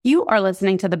You are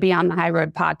listening to the Beyond the High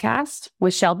Road podcast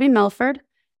with Shelby Milford,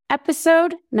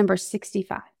 episode number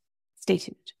 65. Stay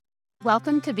tuned.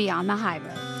 Welcome to Beyond the High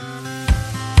Road.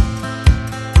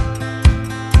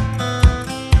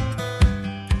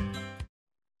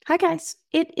 Hi, guys.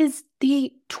 It is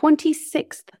the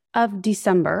 26th of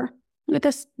December. Look at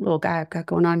this little guy I've got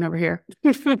going on over here.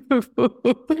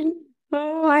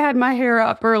 Oh, I had my hair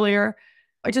up earlier.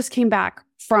 I just came back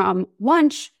from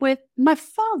lunch with my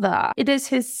father. It is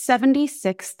his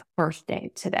 76th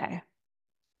birthday today.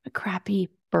 A crappy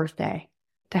birthday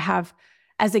to have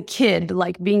as a kid,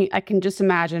 I can just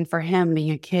imagine for him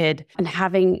being a kid and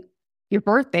having your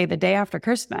birthday the day after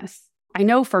Christmas. I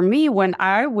know for me, when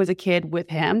I was a kid with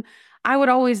him, I would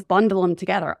always bundle them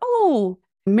together. Oh,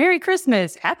 Merry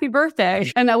Christmas, Happy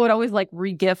Birthday. And I would always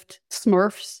regift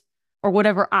Smurfs or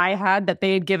whatever I had that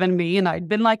they had given me. And I'd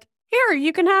been like, here,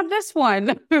 you can have this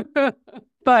one.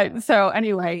 But so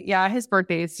anyway, yeah, his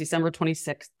birthday is December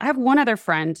 26th. I have one other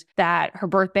friend that her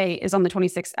birthday is on the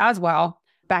 26th as well,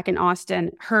 back in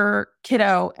Austin. Her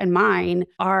kiddo and mine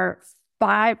are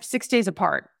 6 days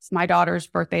apart. My daughter's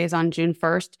birthday is on June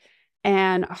 1st.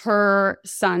 And her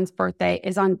son's birthday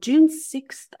is on June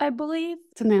 6th, I believe,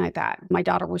 something like that. My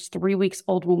daughter was 3 weeks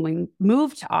old when we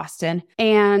moved to Austin.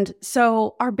 And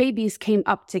so our babies came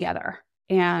up together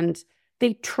and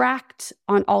they tracked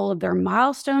on all of their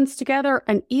milestones together.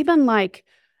 And even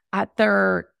at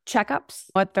their checkups,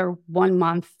 at their 1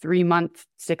 month, 3 month,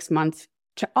 6 months,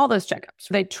 all those checkups,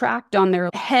 they tracked on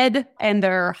their head and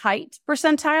their height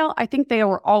percentile. I think they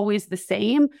were always the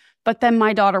same. But then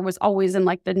my daughter was always in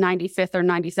the 95th or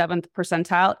 97th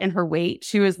percentile in her weight.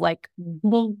 She was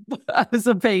as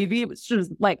a baby. It was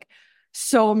just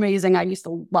so amazing. I used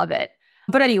to love it.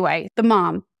 But anyway, the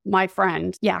mom, my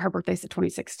friend, her birthday's the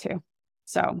 26th too.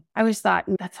 So I always thought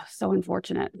that's so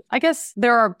unfortunate. I guess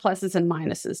there are pluses and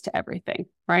minuses to everything,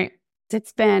 right?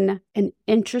 It's been an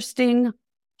interesting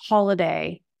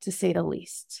holiday, to say the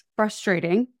least.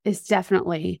 Frustrating is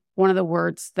definitely one of the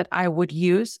words that I would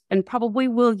use and probably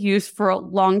will use for a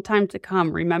long time to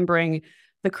come, remembering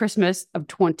the Christmas of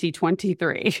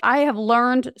 2023. I have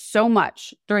learned so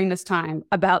much during this time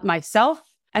about myself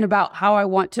and about how I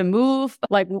want to move,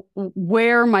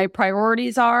 where my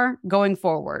priorities are going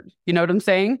forward. You know what I'm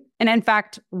saying? And in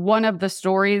fact, one of the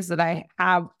stories that I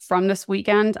have from this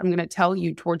weekend, I'm going to tell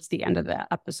you towards the end of the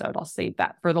episode. I'll save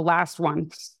that for the last one.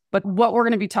 But what we're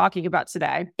going to be talking about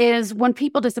today is when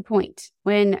people disappoint,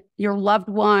 when your loved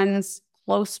ones,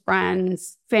 close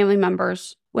friends, family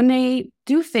members, when they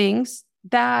do things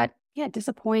that,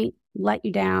 disappoint, let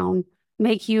you down,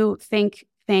 make you think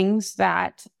things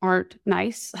that aren't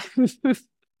nice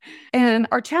and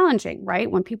are challenging, right?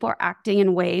 When people are acting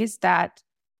in ways that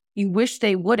you wish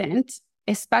they wouldn't,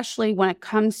 especially when it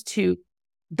comes to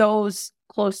those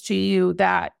close to you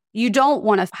that you don't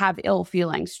want to have ill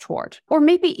feelings toward, or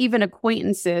maybe even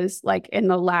acquaintances, like in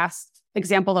the last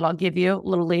example that I'll give you a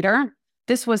little later.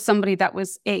 This was somebody that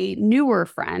was a newer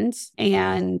friend,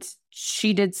 and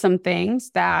she did some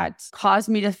things that caused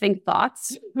me to think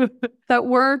thoughts that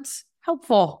weren't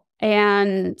helpful,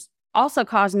 and also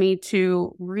caused me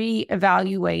to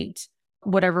reevaluate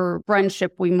whatever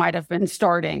friendship we might have been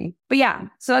starting. But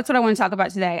so that's what I want to talk about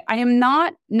today. I am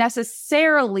not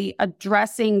necessarily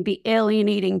addressing the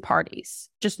alienating parties.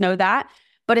 Just know that.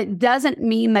 But it doesn't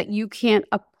mean that you can't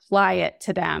apply it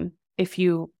to them if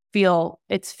you feel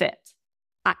it's fit.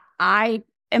 I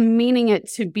am meaning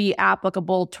it to be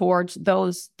applicable towards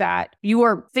those that you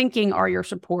are thinking are your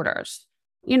supporters.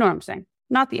 You know what I'm saying?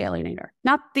 Not the alienator,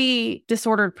 not the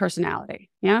disordered personality.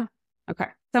 Yeah? Okay.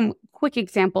 Some quick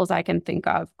examples I can think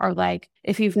of are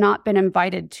if you've not been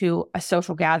invited to a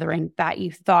social gathering that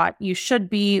you thought you should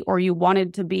be or you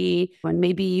wanted to be, and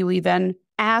maybe you even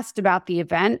asked about the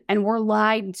event and were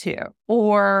lied to,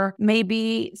 or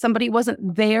maybe somebody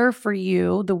wasn't there for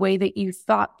you the way that you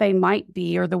thought they might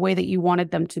be or the way that you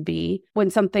wanted them to be when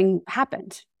something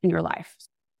happened in your life.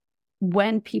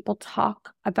 When people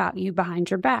talk about you behind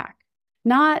your back,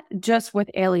 not just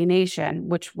with alienation,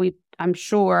 which I'm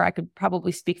sure I could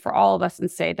probably speak for all of us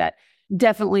and say that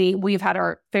definitely we've had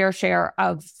our fair share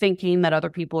of thinking that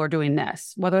other people are doing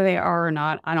this, whether they are or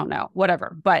not, I don't know,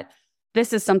 whatever. But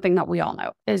this is something that we all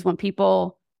know, is when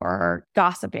people are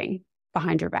gossiping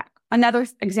behind your back. Another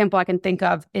example I can think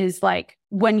of is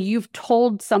when you've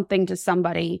told something to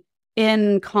somebody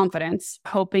in confidence,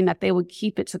 hoping that they would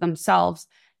keep it to themselves,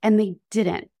 and they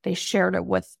didn't. They shared it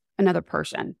with another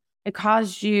person. It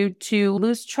caused you to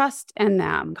lose trust in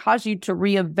them, caused you to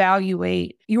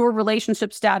reevaluate your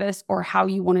relationship status or how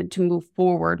you wanted to move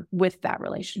forward with that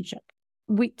relationship.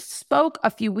 We spoke a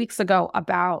few weeks ago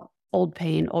about old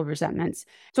pain, old resentments.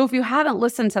 So if you haven't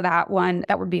listened to that one,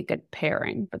 that would be a good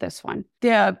pairing for this one.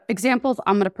 The examples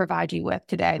I'm going to provide you with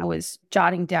today, I was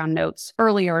jotting down notes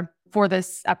earlier for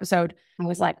this episode. I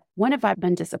was like, when have I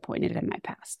been disappointed in my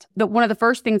past? One of the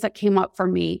first things that came up for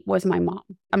me was my mom.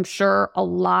 I'm sure a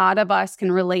lot of us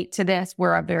can relate to this,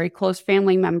 where a very close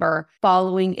family member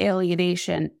following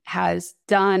alienation has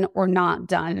done or not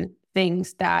done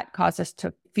things that cause us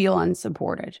to feel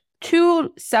unsupported.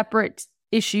 Two separate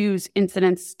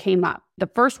incidents came up. The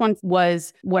first one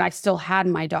was when I still had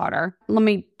my daughter. Let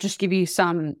me just give you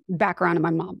some background on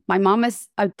my mom. My mom is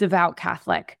a devout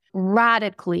Catholic,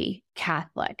 radically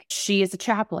Catholic. She is a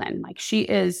chaplain. She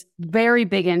is very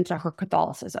big into her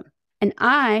Catholicism. And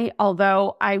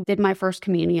although I did my first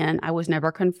communion, I was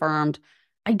never confirmed.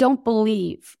 I don't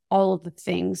believe all of the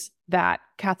things that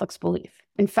Catholics believe.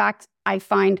 In fact, I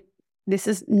find this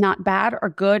is not bad or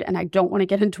good, and I don't want to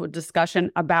get into a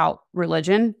discussion about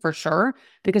religion for sure,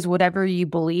 because whatever you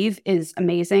believe is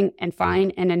amazing and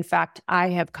fine. And in fact, I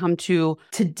have come to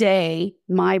today,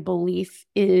 my belief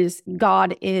is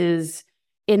God is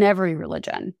in every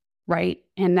religion, right?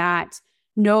 And that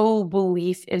no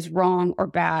belief is wrong or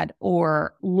bad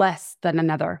or less than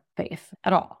another faith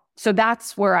at all. So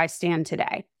that's where I stand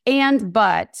today.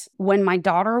 But when my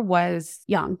daughter was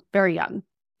young, very young,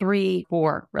 3,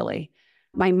 4, really,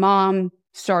 my mom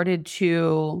started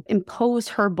to impose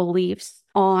her beliefs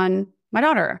on my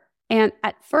daughter. And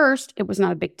at first, it was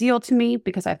not a big deal to me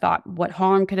because I thought, what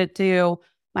harm could it do?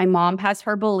 My mom has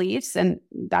her beliefs and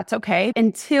that's okay,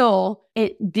 until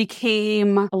it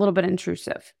became a little bit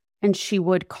intrusive. And she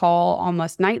would call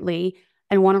almost nightly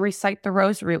and want to recite the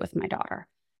rosary with my daughter.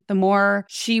 The more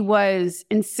she was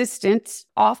insistent,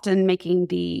 often making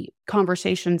the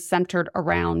conversation centered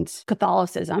around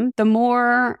Catholicism, the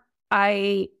more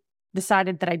I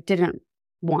decided that I didn't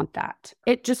want that.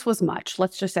 It just was much.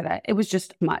 Let's just say that. It was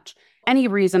just much. Any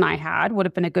reason I had would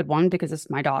have been a good one because it's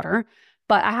my daughter.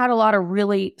 But I had a lot of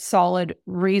really solid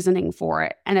reasoning for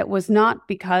it. And it was not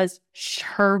because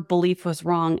her belief was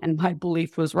wrong and my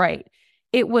belief was right.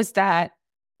 It was that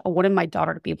I wanted my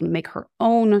daughter to be able to make her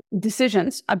own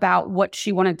decisions about what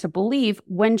she wanted to believe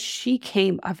when she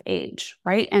came of age,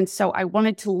 right? And so I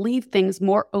wanted to leave things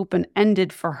more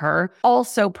open-ended for her,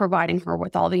 also providing her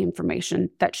with all the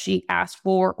information that she asked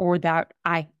for or that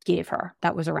I gave her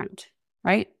that was around,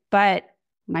 right? But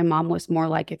my mom was more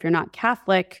like, if you're not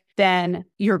Catholic, then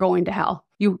you're going to hell.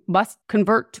 You must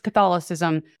convert to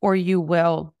Catholicism or you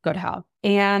will go to hell.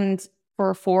 And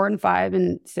for a 4 and 5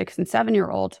 and 6 and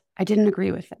 7-year-old, I didn't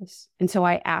agree with this. And so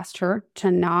I asked her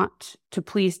to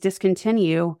please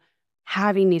discontinue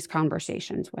having these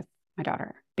conversations with my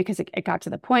daughter, because it got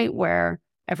to the point where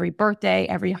every birthday,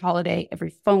 every holiday, every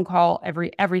phone call,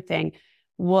 everything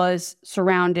was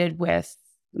surrounded with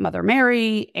Mother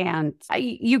Mary. And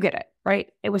you get it,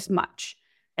 right? It was much.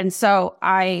 And so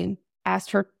I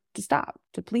asked her to stop,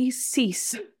 to please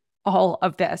cease all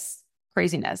of this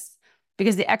craziness,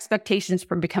 because the expectations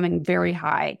were becoming very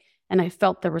high. And I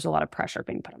felt there was a lot of pressure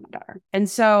being put on my daughter. And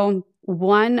so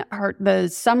the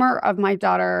summer of my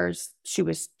daughter's, she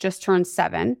was just turned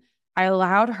 7, I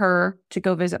allowed her to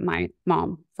go visit my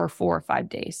mom for 4 or 5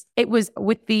 days. It was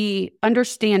with the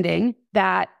understanding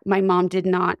that my mom did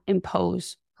not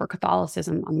impose her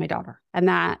Catholicism on my daughter, and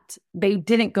that they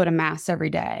didn't go to mass every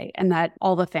day, and that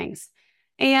all the things.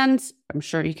 And I'm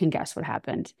sure you can guess what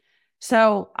happened.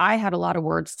 So I had a lot of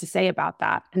words to say about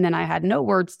that. And then I had no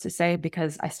words to say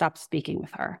because I stopped speaking with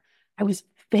her. I was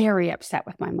very upset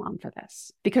with my mom for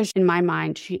this because in my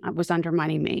mind, she was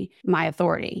undermining my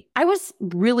authority. I was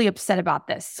really upset about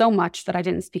this so much that I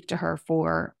didn't speak to her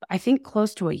for, I think,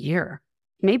 close to a year,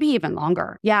 maybe even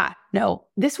longer. Yeah, no,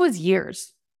 this was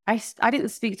years. I didn't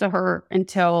speak to her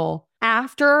until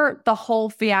after the whole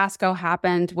fiasco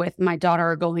happened with my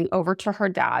daughter going over to her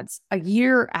dad's, a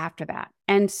year after that.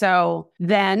 And so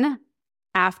then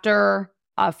after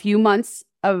a few months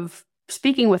of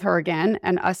speaking with her again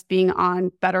and us being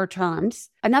on better terms,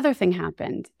 another thing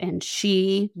happened. And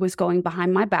she was going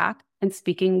behind my back and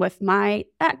speaking with my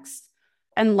ex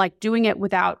and doing it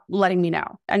without letting me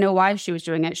know. I know why she was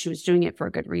doing it. She was doing it for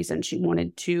a good reason. She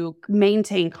wanted to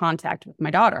maintain contact with my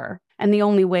daughter. And the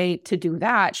only way to do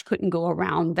that, she couldn't go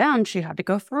around them. She had to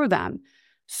go through them.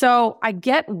 So I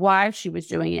get why she was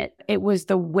doing it. It was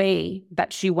the way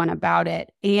that she went about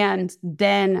it. And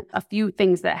then a few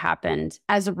things that happened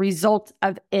as a result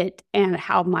of it and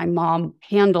how my mom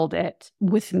handled it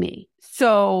with me.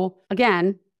 So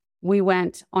again, we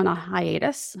went on a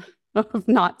hiatus of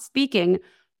not speaking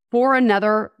for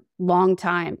another long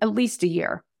time, at least a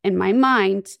year. In my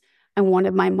mind, I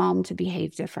wanted my mom to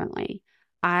behave differently.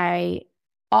 I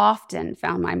often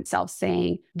found myself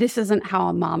saying, this isn't how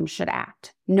a mom should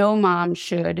act. No mom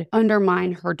should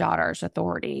undermine her daughter's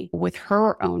authority with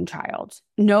her own child.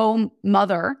 No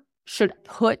mother should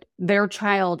put their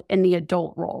child in the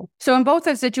adult role. So in both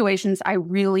those situations, I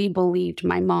really believed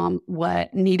my mom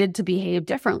needed to behave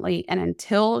differently. And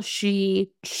until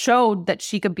she showed that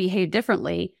she could behave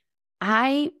differently,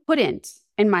 I couldn't,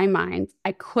 in my mind,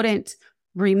 I couldn't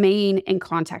remain in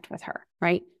contact with her,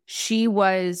 right? She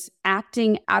was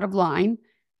acting out of line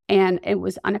and it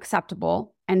was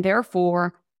unacceptable. And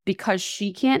therefore, because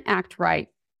she can't act right,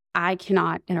 I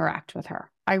cannot interact with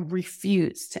her. I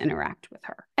refuse to interact with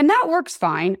her. And that works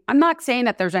fine. I'm not saying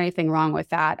that there's anything wrong with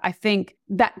that. I think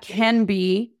that can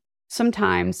be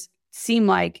sometimes seem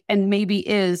like, and maybe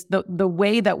is the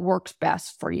way that works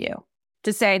best for you.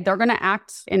 To say they're going to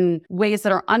act in ways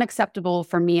that are unacceptable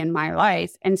for me in my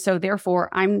life. And so therefore,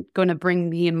 I'm going to bring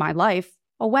me and my life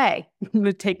away. I'm going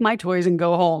to take my toys and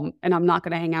go home, and I'm not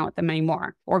going to hang out with them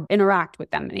anymore or interact with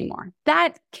them anymore.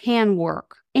 That can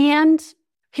work. And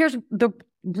here's the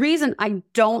reason I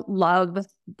don't love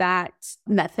that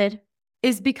method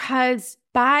is because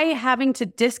by having to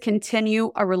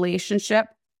discontinue a relationship,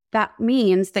 that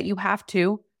means that you have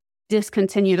to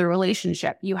discontinue the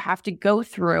relationship. You have to go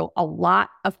through a lot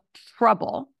of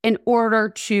trouble in order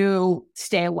to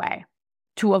stay away,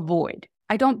 to avoid.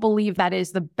 I don't believe that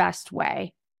is the best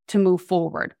way to move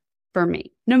forward for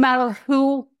me, no matter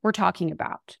who we're talking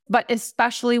about, but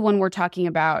especially when we're talking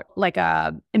about like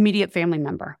a immediate family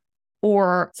member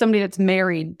or somebody that's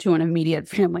married to an immediate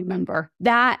family member.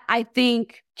 That I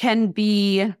think can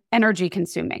be energy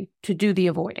consuming to do the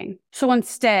avoiding. So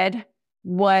instead,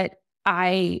 what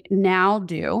I now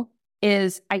do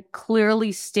is I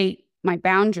clearly state my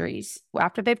boundaries.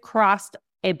 After they've crossed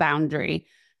a boundary,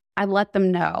 I let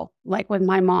them know, like with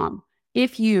my mom,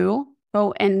 if you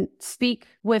go and speak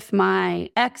with my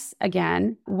ex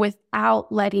again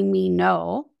without letting me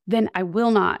know, then I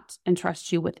will not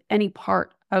entrust you with any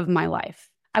part of my life.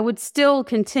 I would still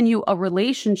continue a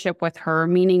relationship with her,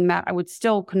 meaning that I would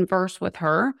still converse with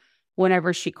her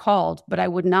whenever she called, but I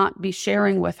would not be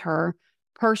sharing with her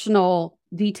personal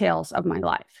details of my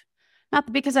life.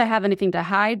 Not because I have anything to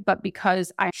hide, but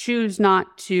because I choose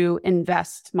not to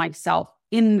invest myself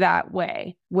in that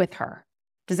way with her.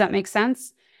 Does that make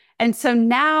sense? And so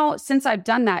now, since I've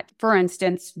done that, for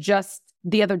instance, just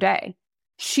the other day,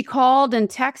 she called and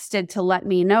texted to let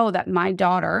me know that my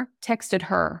daughter texted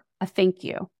her a thank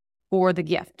you for the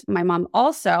gift. My mom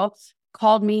also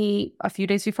called me a few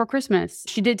days before Christmas.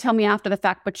 She did tell me after the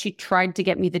fact, but she tried to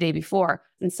get me the day before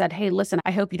and said, hey, listen,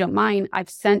 I hope you don't mind. I've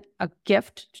sent a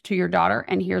gift to your daughter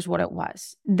and here's what it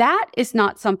was. That is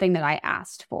not something that I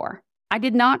asked for. I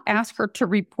did not ask her to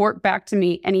report back to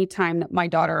me anytime that my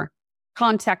daughter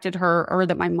contacted her or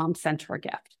that my mom sent her a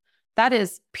gift. That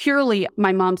is purely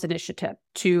my mom's initiative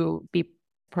to be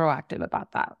proactive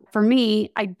about that. For me,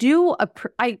 I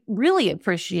really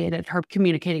appreciated her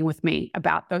communicating with me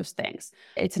about those things.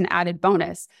 It's an added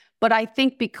bonus. But I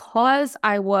think because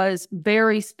I was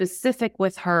very specific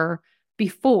with her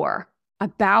before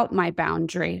about my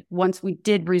boundary, once we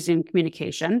did resume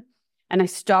communication and I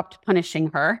stopped punishing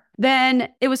her, then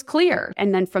it was clear.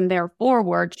 And then from there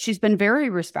forward, she's been very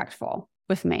respectful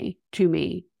with me, to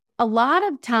me. A lot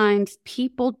of times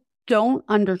people don't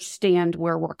understand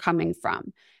where we're coming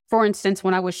from. For instance,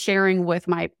 when I was sharing with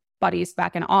my buddies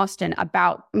back in Austin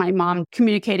about my mom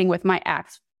communicating with my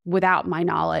ex without my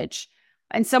knowledge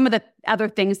and some of the other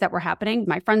things that were happening,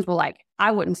 my friends were like,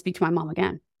 I wouldn't speak to my mom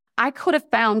again. I could have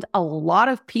found a lot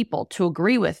of people to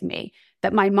agree with me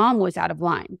that my mom was out of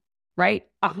line, right?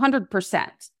 100%.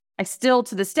 I still,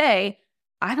 to this day,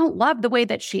 I don't love the way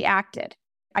that she acted.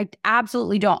 I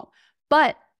absolutely don't.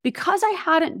 But because I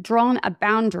hadn't drawn a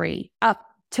boundary up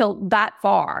till that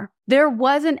far, there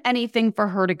wasn't anything for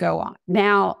her to go on.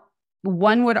 Now,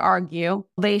 one would argue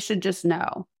they should just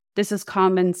know this is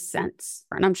common sense.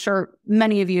 And I'm sure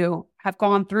many of you have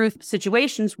gone through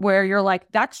situations where you're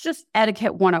like, that's just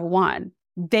etiquette 101.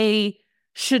 They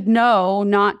should know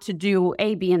not to do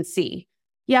A, B, and C.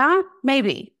 Yeah,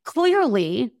 maybe.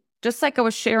 Clearly, just like I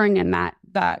was sharing in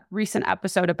that recent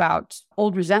episode about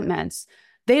old resentments,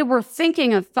 they were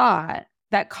thinking a thought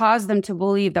that caused them to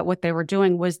believe that what they were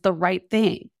doing was the right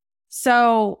thing.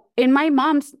 So in my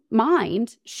mom's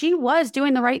mind, she was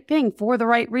doing the right thing for the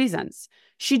right reasons.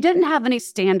 She didn't have any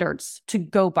standards to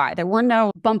go by. There were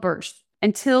no bumpers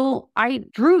until I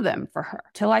drew them for her,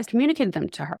 till I communicated them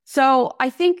to her. So I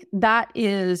think that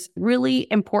is really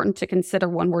important to consider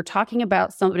when we're talking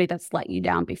about somebody that's let you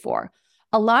down before.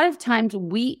 A lot of times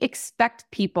we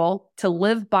expect people to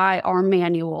live by our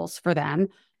manuals for them,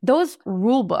 Those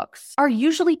rule books are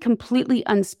usually completely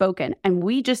unspoken, and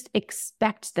we just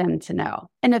expect them to know.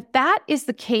 And if that is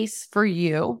the case for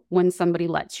you when somebody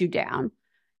lets you down,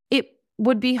 it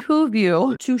would behoove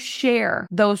you to share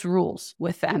those rules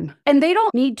with them. And they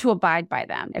don't need to abide by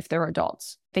them if they're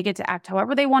adults. They get to act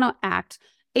however they want to act.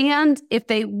 And if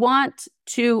they want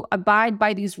to abide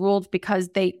by these rules because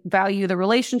they value the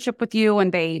relationship with you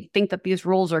and they think that these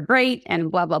rules are great and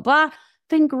blah, blah, blah,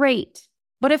 then great.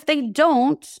 But if they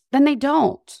don't, then they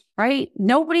don't, right?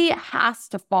 Nobody has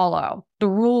to follow the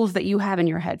rules that you have in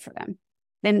your head for them.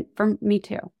 Then for me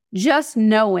too. Just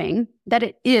knowing that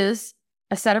it is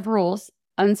a set of rules,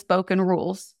 unspoken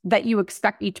rules that you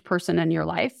expect each person in your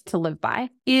life to live by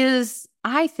is,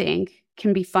 I think,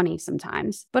 can be funny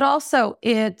sometimes, but also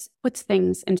it puts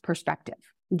things in perspective.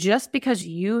 Just because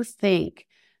you think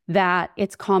that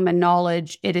it's common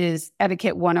knowledge, it is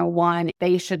etiquette 101,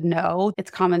 they should know,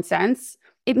 it's common sense,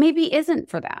 it maybe isn't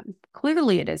for them.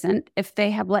 Clearly it isn't if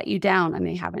they have let you down and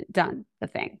they haven't done the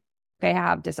thing. They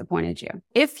have disappointed you.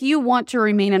 If you want to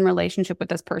remain in relationship with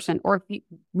this person, or if you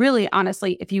really,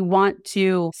 honestly, if you want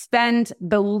to spend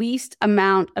the least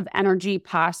amount of energy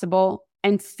possible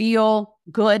and feel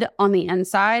good on the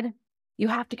inside, you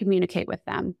have to communicate with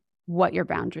them what your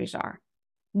boundaries are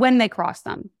when they cross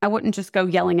them. I wouldn't just go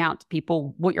yelling out to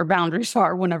people what your boundaries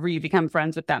are whenever you become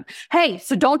friends with them. Hey,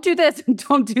 so don't do this and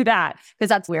don't do that, because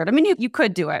that's weird. I mean, you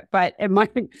could do it, but it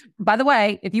might, by the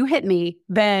way, if you hit me,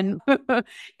 then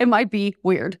it might be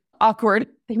weird, awkward.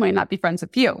 They might not be friends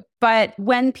with you. But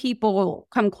when people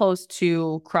come close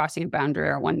to crossing a boundary,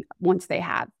 or once they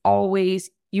have, always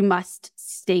you must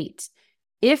state,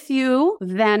 if you,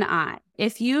 then I.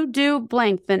 If you do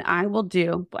blank, then I will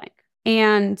do blank.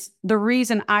 And the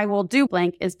reason I will do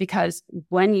blank is because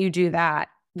when you do that,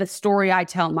 the story I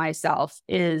tell myself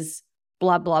is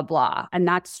blah, blah, blah. And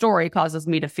that story causes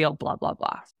me to feel blah, blah,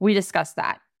 blah. We discussed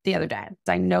that the other day.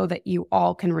 I know that you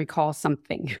all can recall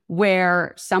something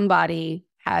where somebody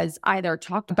has either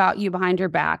talked about you behind your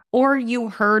back, or you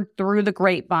heard through the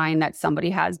grapevine that somebody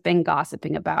has been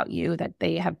gossiping about you, that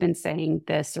they have been saying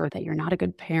this, or that you're not a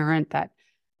good parent, that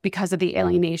because of the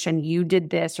alienation, you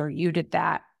did this or you did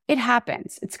that. It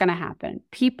happens. It's going to happen.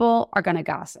 People are going to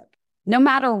gossip, no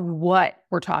matter what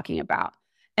we're talking about.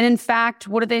 And in fact,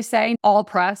 what do they say? All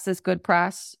press is good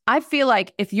press. I feel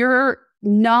like if you're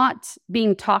not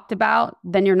being talked about,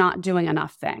 then you're not doing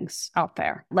enough things out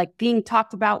there. Like being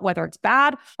talked about, whether it's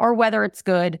bad or whether it's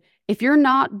good. If you're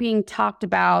not being talked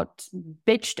about,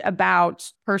 bitched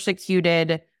about,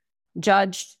 persecuted,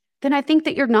 judged, then I think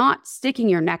that you're not sticking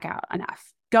your neck out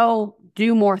enough. Go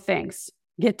do more things.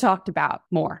 Get talked about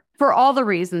more for all the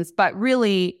reasons, but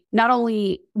really not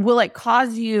only will it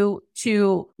cause you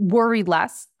to worry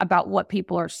less about what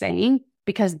people are saying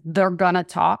because they're gonna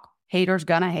talk, haters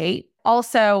gonna hate.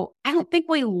 Also, I don't think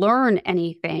we learn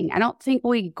anything. I don't think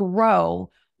we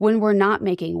grow when we're not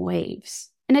making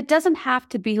waves. And it doesn't have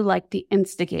to be like the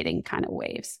instigating kind of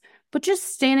waves, but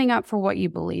just standing up for what you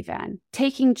believe in,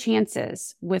 taking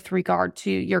chances with regard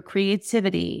to your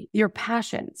creativity, your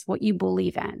passions, what you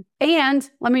believe in. And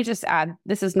let me just add,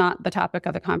 this is not the topic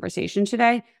of the conversation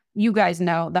today. You guys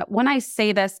know that when I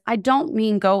say this, I don't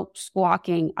mean go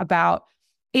squawking about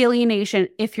alienation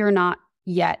if you're not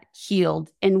yet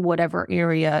healed in whatever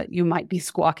area you might be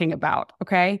squawking about,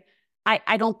 okay?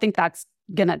 I don't think that's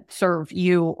gonna serve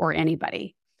you or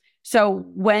anybody. So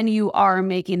when you are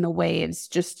making the waves,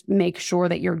 just make sure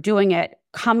that you're doing it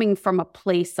coming from a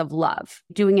place of love,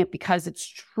 doing it because it's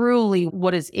truly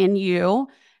what is in you,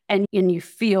 and you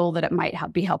feel that it might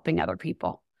be helping other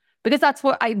people. Because that's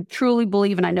what I truly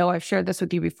believe, and I know I've shared this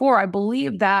with you before. I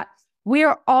believe that we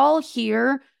are all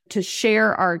here to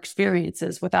share our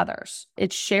experiences with others.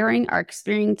 It's sharing our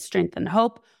experience, strength, and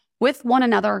hope with one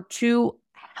another to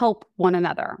help one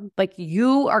another. Like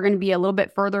you are going to be a little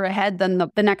bit further ahead than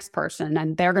the next person,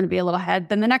 and they're going to be a little ahead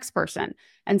than the next person.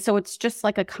 And so it's just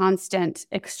like a constant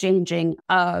exchanging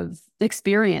of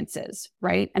experiences,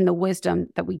 right? And the wisdom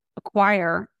that we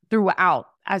acquire throughout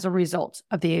as a result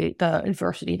of the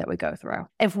adversity that we go through.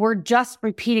 If we're just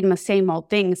repeating the same old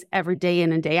things every day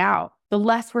in and day out, the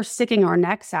less we're sticking our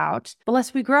necks out, the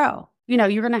less we grow. You know,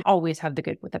 you're going to always have the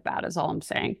good with the bad is all I'm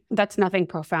saying. That's nothing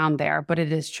profound there, but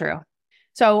it is true.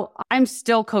 So I'm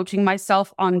still coaching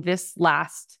myself on this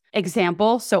last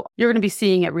example. So you're going to be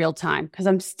seeing it real time because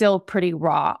I'm still pretty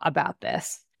raw about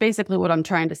this. Basically, what I'm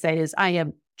trying to say is I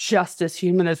am just as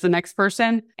human as the next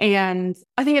person. And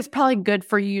I think it's probably good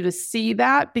for you to see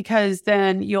that, because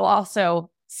then you'll also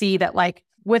see that, like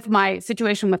with my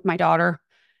situation with my daughter,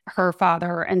 her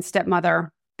father and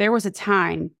stepmother, There was a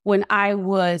time when I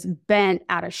was bent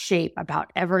out of shape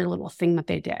about every little thing that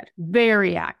they did.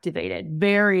 Very activated,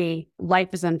 very life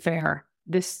is unfair.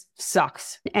 This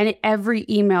sucks. And every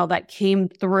email that came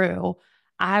through,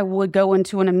 I would go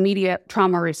into an immediate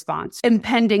trauma response,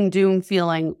 impending doom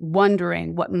feeling,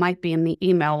 wondering what might be in the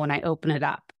email when I open it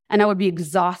up. And I would be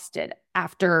exhausted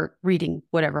after reading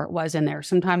whatever it was in there.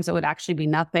 Sometimes it would actually be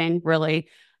nothing, really.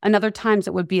 And other times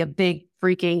it would be a big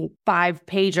freaking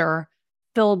 5-pager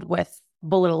filled with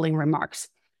belittling remarks.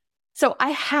 So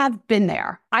I have been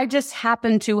there. I just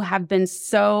happen to have been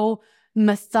so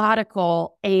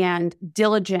methodical and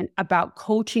diligent about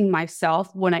coaching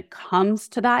myself when it comes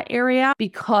to that area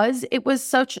because it was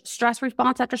such stress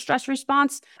response after stress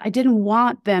response. I didn't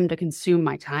want them to consume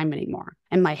my time anymore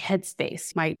and my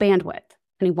headspace, my bandwidth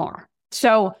anymore.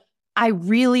 So I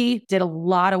really did a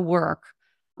lot of work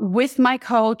with my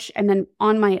coach and then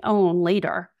on my own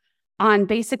later on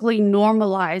basically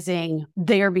normalizing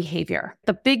their behavior.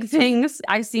 The big things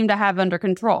I seem to have under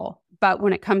control. But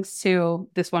when it comes to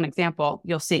this one example,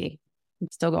 you'll see I'm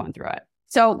still going through it.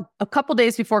 So a couple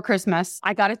days before Christmas,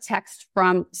 I got a text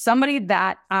from somebody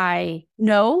that I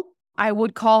know. I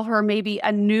would call her maybe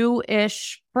a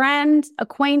new-ish friend,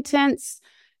 acquaintance,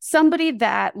 somebody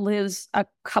that lives a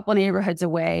couple neighborhoods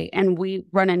away, and we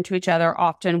run into each other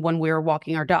often when we're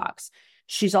walking our dogs.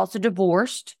 She's also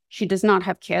divorced. She does not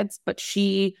have kids, but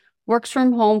she works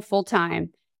from home full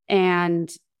time.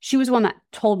 And she was one that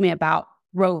told me about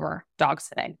Rover Dogs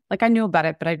Today. Like I knew about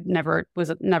it, but I never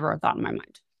a thought in my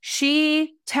mind.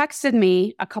 She texted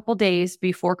me a couple days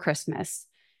before Christmas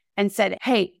and said,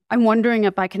 "Hey, I'm wondering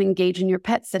if I can engage in your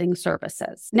pet sitting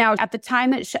services." Now, at the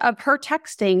time of her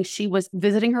texting, she was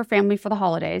visiting her family for the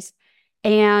holidays,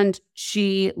 and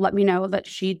she let me know that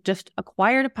she just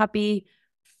acquired a puppy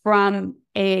from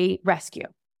a rescue,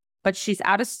 but she's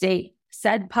out of state.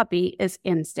 Said puppy is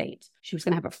in state. She was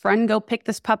going to have a friend go pick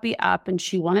this puppy up, and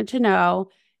she wanted to know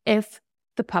if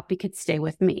the puppy could stay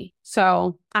with me.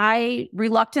 So I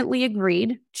reluctantly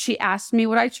agreed. She asked me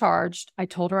what I charged. I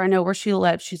told her I know where she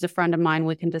lives. She's a friend of mine.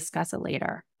 We can discuss it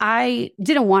later. I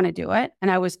didn't want to do it,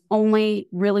 and I was only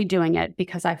really doing it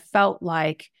because I felt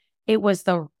like it was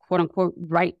the quote unquote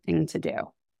right thing to do.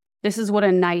 This is what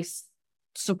a nice,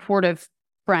 supportive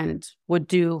friend would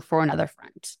do for another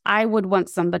friend. I would want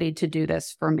somebody to do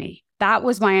this for me. That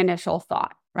was my initial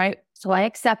thought, right? So I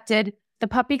accepted. The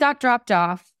puppy got dropped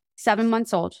off, 7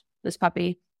 months old, this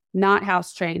puppy, not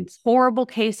house trained, horrible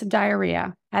case of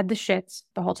diarrhea, had the shits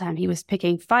the whole time. He was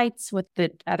picking fights with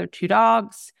the other 2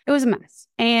 dogs. It was a mess.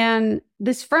 And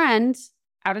this friend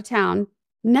out of town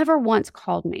never once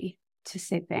called me to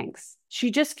say thanks. She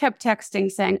just kept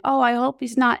texting saying, "Oh, I hope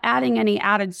he's not adding any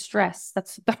added stress."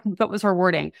 That was her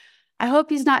wording. "I hope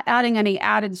he's not adding any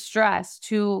added stress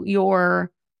to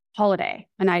your holiday."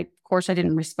 And of course, I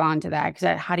didn't respond to that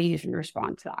because how do you even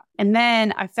respond to that? And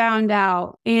then I found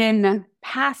out in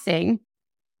passing,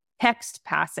 text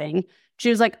passing, she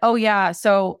was like, "Oh yeah,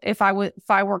 so if I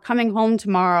were coming home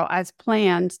tomorrow as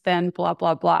planned, then blah,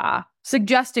 blah, blah,"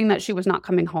 suggesting that she was not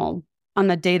coming home on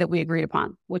the day that we agreed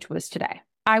upon, which was today.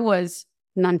 I was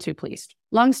none too pleased.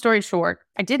 Long story short,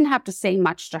 I didn't have to say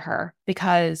much to her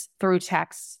because through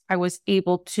text, I was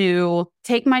able to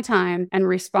take my time and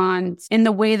respond in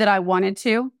the way that I wanted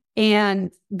to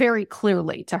and very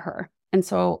clearly to her. And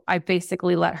so I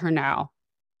basically let her know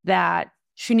that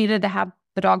she needed to have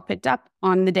the dog picked up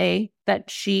on the day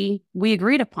that we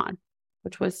agreed upon,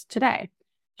 which was today.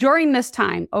 During this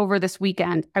time, over this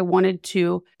weekend, I wanted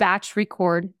to batch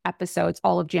record episodes,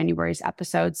 all of January's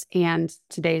episodes and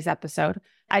today's episode.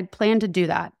 I'd planned to do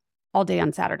that all day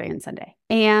on Saturday and Sunday.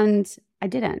 And I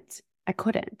didn't. I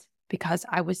couldn't because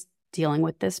I was dealing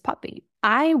with this puppy.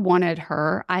 I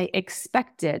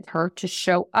expected her to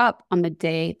show up on the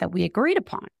day that we agreed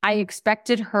upon. I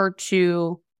expected her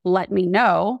to let me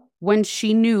know when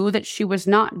she knew that she was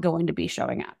not going to be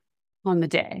showing up on the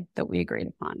day that we agreed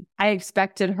upon. I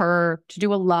expected her to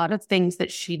do a lot of things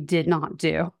that she did not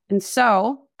do. And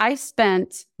so I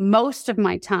spent most of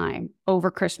my time over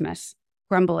Christmas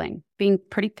grumbling, being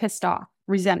pretty pissed off,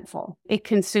 resentful. It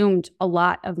consumed a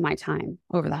lot of my time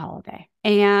over the holiday,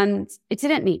 and it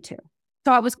didn't need to.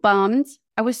 So I was bummed.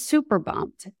 I was super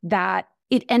bummed that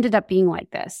it ended up being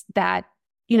like this, that,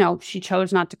 she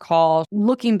chose not to call.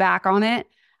 Looking back on it,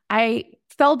 I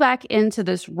fell back into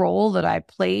this role that I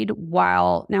played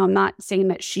now I'm not saying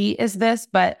that she is this,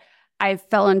 but I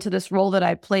fell into this role that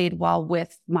I played while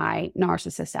with my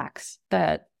narcissist ex,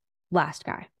 the last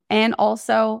guy. And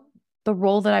also the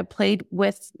role that I played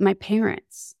with my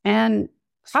parents and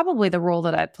probably the role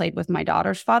that I played with my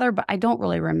daughter's father, but I don't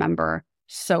really remember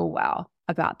so well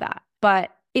about that.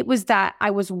 But It was that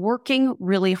I was working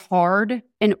really hard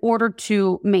in order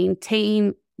to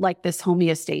maintain like this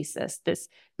homeostasis, this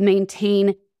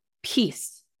maintain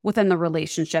peace within the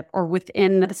relationship or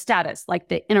within the status, like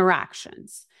the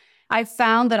interactions. I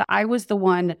found that I was the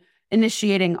one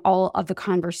initiating all of the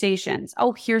conversations.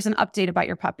 Oh, here's an update about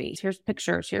your puppy. Here's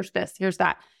pictures. Here's this. Here's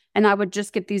that. And I would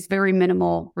just get these very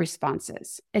minimal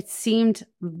responses. It seemed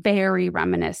very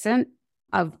reminiscent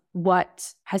of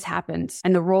what has happened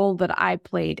and the role that I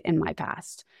played in my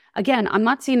past. Again, I'm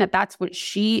not saying that that's what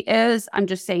she is. I'm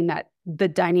just saying that the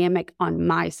dynamic on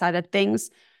my side of things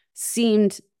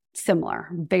seemed similar,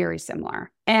 very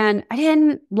similar. And I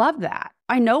didn't love that.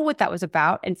 I know what that was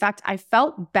about. In fact, I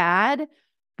felt bad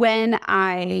when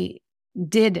I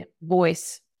did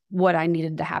voice what I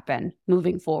needed to happen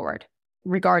moving forward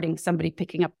regarding somebody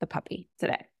picking up the puppy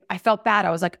today. I felt bad.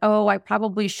 I was like, oh, I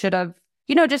probably should have,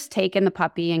 just taken the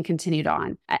puppy and continued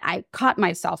on. I caught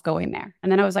myself going there.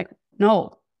 And then I was like,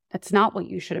 no, that's not what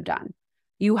you should have done.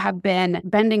 You have been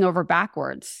bending over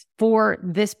backwards for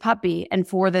this puppy and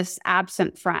for this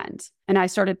absent friend. And I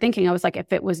started thinking, I was like,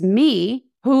 if it was me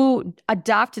who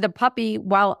adopted a puppy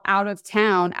while out of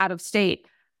town, out of state,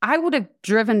 I would have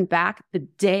driven back the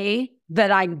day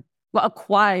that I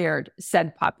acquired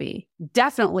said puppy.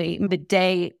 Definitely the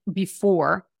day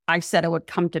before I said I would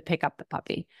come to pick up the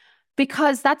puppy,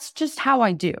 because that's just how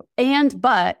I do.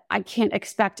 But I can't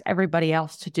expect everybody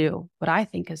else to do what I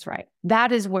think is right.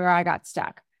 That is where I got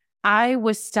stuck. I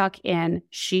was stuck in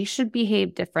she should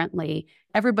behave differently.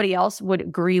 Everybody else would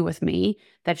agree with me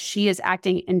that she is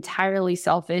acting entirely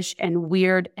selfish and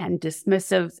weird and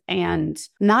dismissive and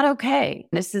not okay.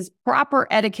 This is proper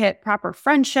etiquette, proper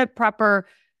friendship, proper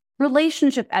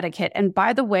relationship etiquette. And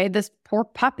by the way, this poor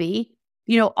puppy,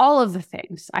 all of the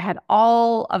things. I had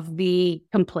all of the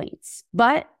complaints,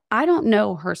 but I don't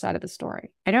know her side of the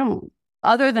story. I don't.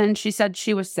 Other than she said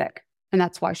she was sick and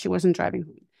that's why she wasn't driving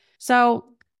home. So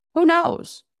who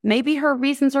knows? Maybe her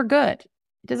reasons are good.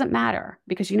 It doesn't matter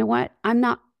because you know what? I'm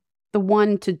not the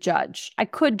one to judge. I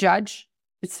could judge.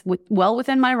 It's well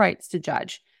within my rights to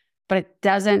judge, but it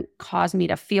doesn't cause me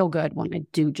to feel good when I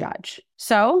do judge.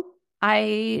 So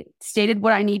I stated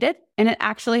what I needed and it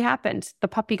actually happened. The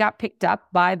puppy got picked up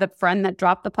by the friend that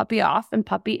dropped the puppy off and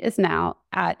puppy is now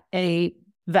at a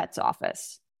vet's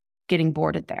office getting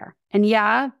boarded there. And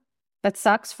yeah, that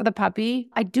sucks for the puppy.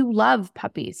 I do love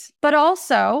puppies, but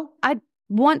also I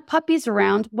want puppies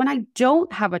around when I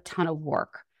don't have a ton of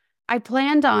work. I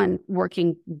planned on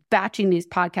batching these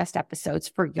podcast episodes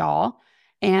for y'all.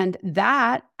 And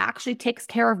that actually takes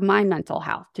care of my mental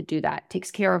health to do that,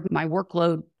 takes care of my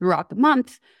workload throughout the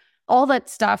month. All that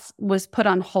stuff was put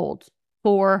on hold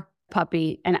for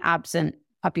puppy and absent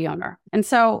puppy owner. And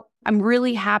so I'm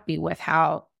really happy with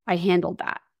how I handled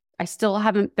that. I still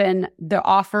haven't the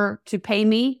offer to pay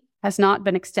me has not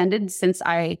been extended since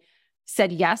I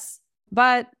said yes,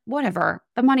 but whatever.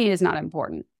 The money is not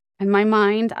important. In my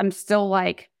mind, I'm still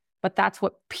like, but that's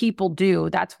what people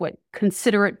do. That's what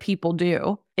considerate people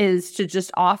do, is to just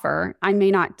offer. I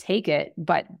may not take it,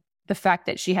 but the fact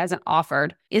that she hasn't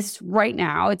offered is right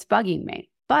now, it's bugging me.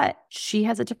 But she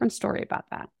has a different story about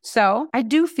that. So I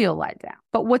do feel let down.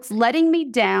 But what's letting me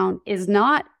down is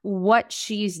not what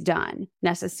she's done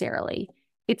necessarily.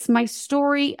 It's my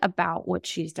story about what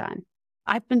she's done.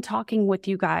 I've been talking with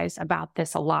you guys about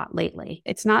this a lot lately.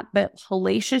 It's not the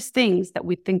hellacious things that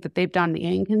we think that they've done, the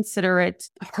inconsiderate,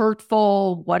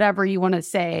 hurtful, whatever you want to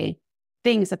say,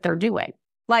 things that they're doing.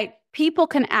 Like people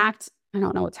can act, I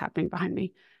don't know what's happening behind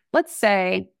me. Let's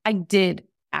say I did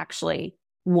actually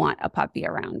want a puppy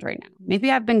around right now.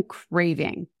 Maybe I've been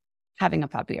craving having a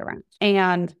puppy around.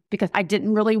 And because I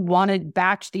didn't really want to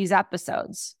batch these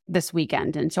episodes this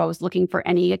weekend. And so I was looking for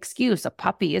any excuse. A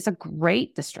puppy is a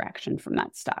great distraction from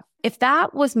that stuff. If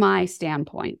that was my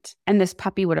standpoint and this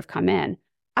puppy would have come in,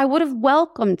 I would have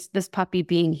welcomed this puppy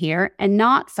being here and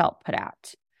not felt put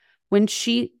out. When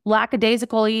she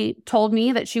lackadaisically told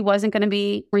me that she wasn't going to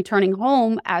be returning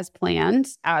home as planned,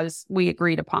 as we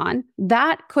agreed upon,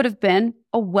 that could have been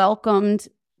a welcomed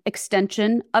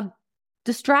extension of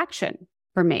distraction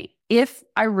for me if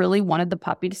I really wanted the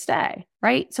puppy to stay,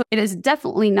 right? So it is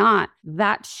definitely not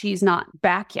that she's not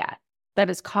back yet that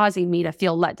is causing me to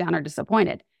feel let down or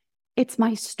disappointed. It's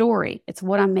my story. It's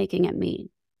what I'm making it mean.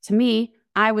 To me,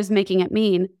 I was making it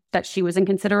mean that she was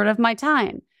inconsiderate of my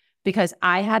time because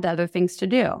I had other things to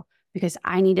do, because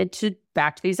I needed to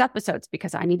batch these episodes,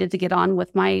 because I needed to get on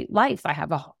with my life. I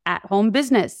have a at-home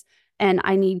business and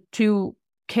I need to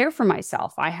care for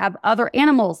myself. I have other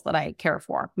animals that I care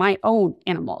for, my own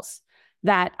animals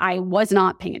that I was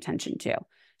not paying attention to.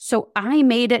 So I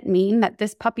made it mean that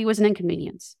this puppy was an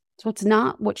inconvenience So it's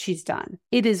not what she's done.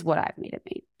 It is what I've made it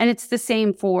me. And it's the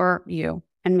same for you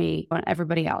and me and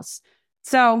everybody else.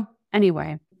 So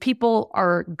anyway, people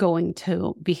are going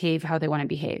to behave how they want to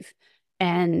behave.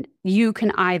 And you can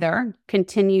either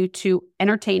continue to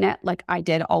entertain it like I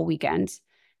did all weekend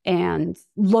and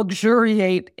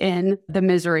luxuriate in the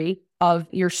misery of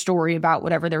your story about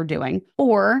whatever they're doing,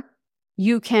 or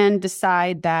you can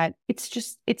decide that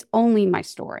it's only my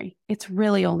story. It's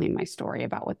really only my story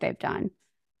about what they've done.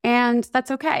 And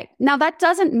that's okay. Now, that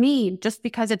doesn't mean just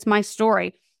because it's my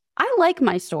story, I like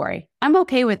my story. I'm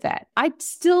okay with that. I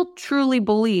still truly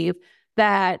believe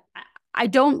that I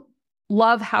don't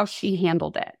love how she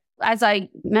handled it. As I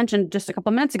mentioned just a couple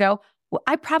of minutes ago,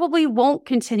 I probably won't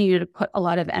continue to put a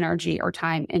lot of energy or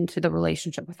time into the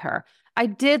relationship with her. I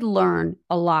did learn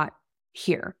a lot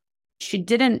here. She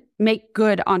didn't make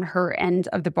good on her end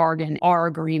of the bargain, our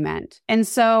agreement. And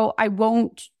so I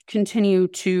won't continue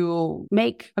to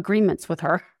make agreements with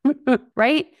her,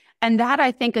 right? And that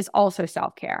I think is also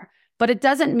self-care. But it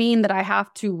doesn't mean that I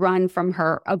have to run from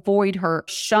her, avoid her,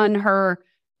 shun her,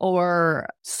 or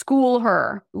school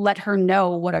her, let her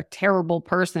know what a terrible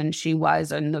person she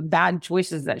was and the bad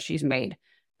choices that she's made.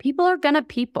 People are gonna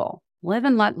people. Live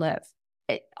and let live.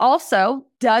 It also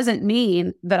doesn't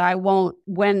mean that I won't,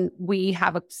 when we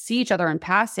see each other in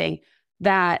passing,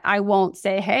 that I won't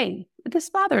say, hey, this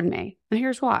bothered me. And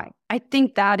here's why. I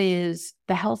think that is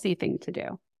the healthy thing to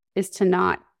do, is to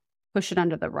not push it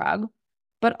under the rug.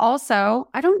 But also,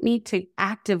 I don't need to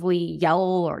actively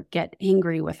yell or get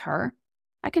angry with her.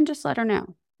 I can just let her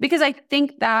know. Because I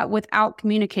think that without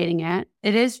communicating it,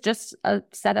 it is just a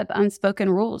set of unspoken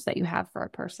rules that you have for a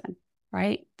person,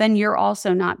 right? Then you're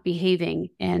also not behaving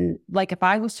in, like if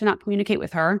I was to not communicate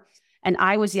with her and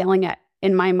I was yelling at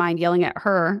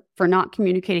her for not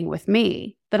communicating with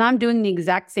me, then I'm doing the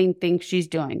exact same thing she's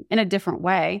doing in a different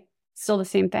way. Still the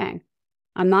same thing.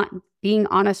 I'm not being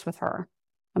honest with her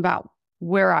about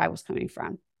where I was coming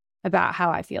from, about how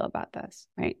I feel about this,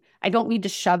 right? I don't need to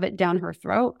shove it down her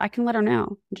throat. I can let her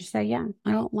know and just say, yeah,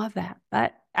 I don't love that,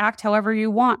 but act however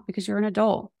you want because you're an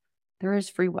adult. There is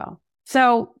free will.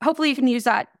 So hopefully you can use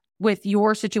that with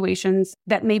your situations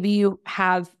that maybe you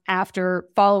have after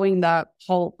following the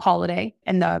whole holiday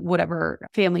and the whatever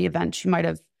family events you might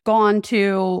have gone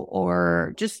to,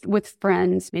 or just with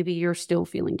friends. Maybe you're still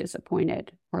feeling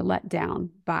disappointed or let down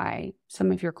by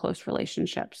some of your close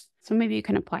relationships. So maybe you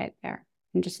can apply it there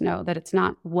and just know that it's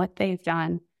not what they've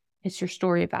done. It's your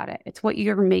story about it. It's what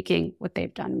you're making what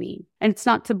they've done mean. And it's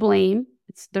not to blame.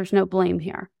 There's no blame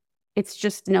here. It's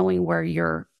just knowing where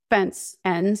your fence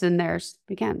ends and theirs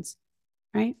begins,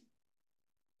 right?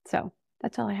 So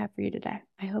that's all I have for you today.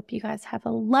 I hope you guys have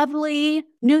a lovely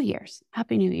New Year's.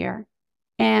 Happy New Year.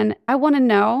 And I want to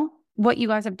know what you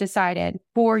guys have decided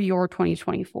for your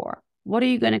 2024. What are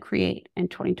you going to create in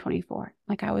 2024?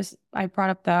 Like I brought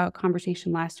up the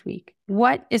conversation last week.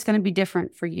 What is going to be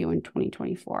different for you in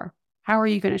 2024? How are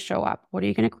you going to show up? What are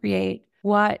you going to create?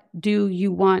 What do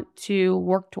you want to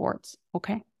work towards?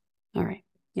 Okay. All right.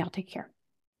 Y'all take care.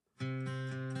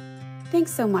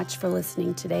 Thanks so much for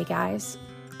listening today, guys.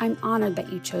 I'm honored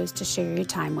that you chose to share your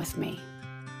time with me.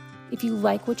 If you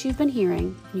like what you've been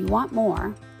hearing and you want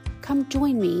more, come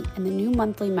join me in the new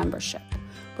monthly membership,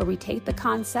 where we take the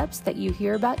concepts that you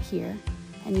hear about here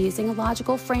and, using a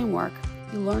logical framework,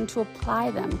 you learn to apply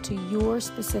them to your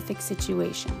specific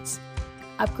situations,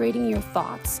 upgrading your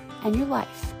thoughts and your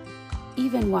life,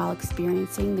 even while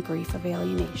experiencing the grief of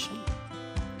alienation.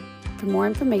 For more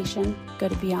information, go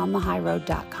to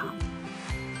beyondthehighroad.com.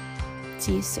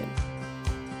 See you soon.